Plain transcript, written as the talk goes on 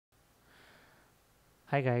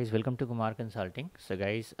Hi guys, welcome to Kumar Consulting. So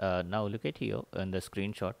guys, now look at here in the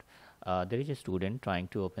screenshot. There is a student trying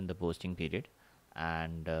to open the posting period,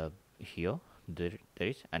 and here there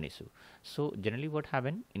is an issue. So generally, what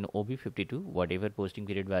happened in OB52, whatever posting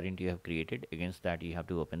period variant you have created, against that you have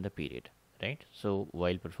to open the period, right? So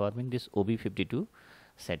while performing this OB52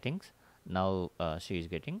 settings, now she is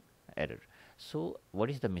getting error. So what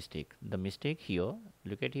is the mistake? The mistake here,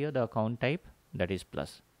 look at here, the account type, that is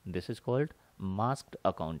plus. This is called masked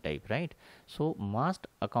account type, right? So masked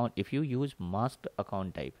account, if you use masked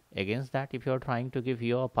account type, against that if you are trying to give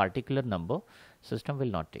here a particular number, system will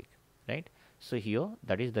not take, right? So here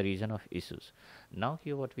that is the reason of issues. Now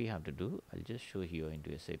here what we have to do, I'll just show here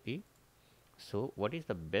into SAP. So what is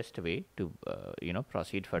the best way to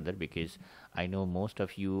proceed further, because I know most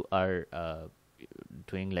of you are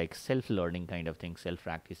doing like self-learning kind of thing,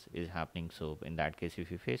 self-practice is happening. So in that case,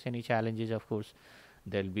 if you face any challenges, of course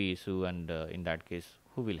there'll be issue, and in that case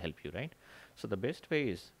who will help you, right? So the best way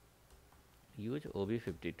is use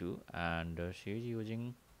OB52, and she is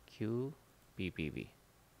using QPPV.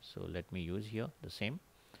 So let me use here the same.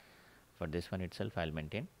 For this one itself I'll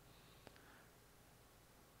maintain.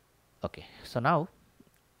 Okay, so now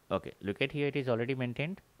okay, look at here, it is already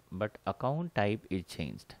maintained, but account type is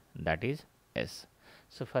changed, that is S.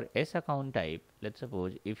 So for S account type, let's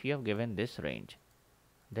suppose if you have given this range,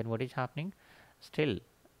 then what is happening? Still,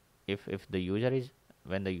 if the user is,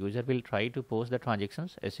 when the user will try to post the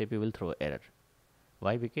transactions, SAP will throw error.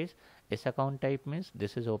 Why? Because S account type means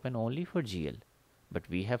this is open only for GL, but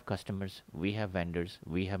we have customers, we have vendors,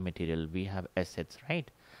 we have material, we have assets, right?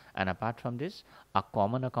 And apart from this, a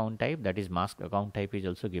common account type, that is masked account type, is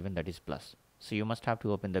also given, that is plus. So you must have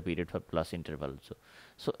to open the period for plus interval also.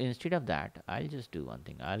 So instead of that, I'll just do one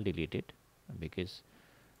thing, I'll delete it, because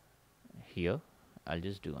here I'll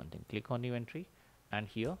just do one thing, click on inventory and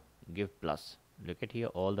here give plus. Look at here,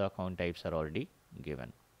 all the account types are already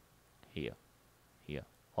given. Here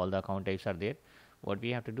all the account types are there. What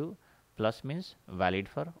we have to do, plus means valid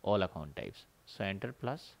for all account types. So enter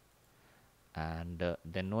plus, and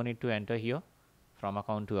then no need to enter here from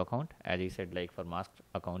account to account. As I said, like for masked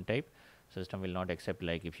account type, system will not accept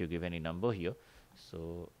like if you give any number here.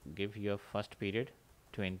 So give your first period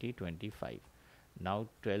 2025, now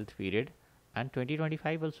 12th period, and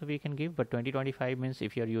 2025 also we can give, but 2025 means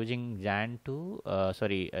if you are using Jan to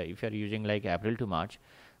if you are using like April to March,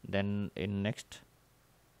 then in next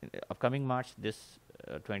upcoming March this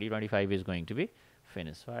 2025 is going to be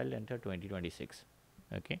finished. So I'll enter 2026.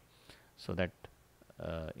 Okay, so that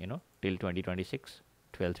till 2026,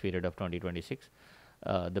 12th period of 2026,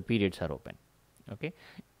 the periods are open. Okay,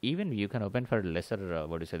 even you can open for lesser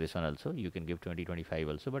this one also, you can give 2025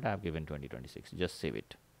 also, but I have given 2026. Just save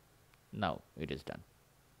it. Now it is done.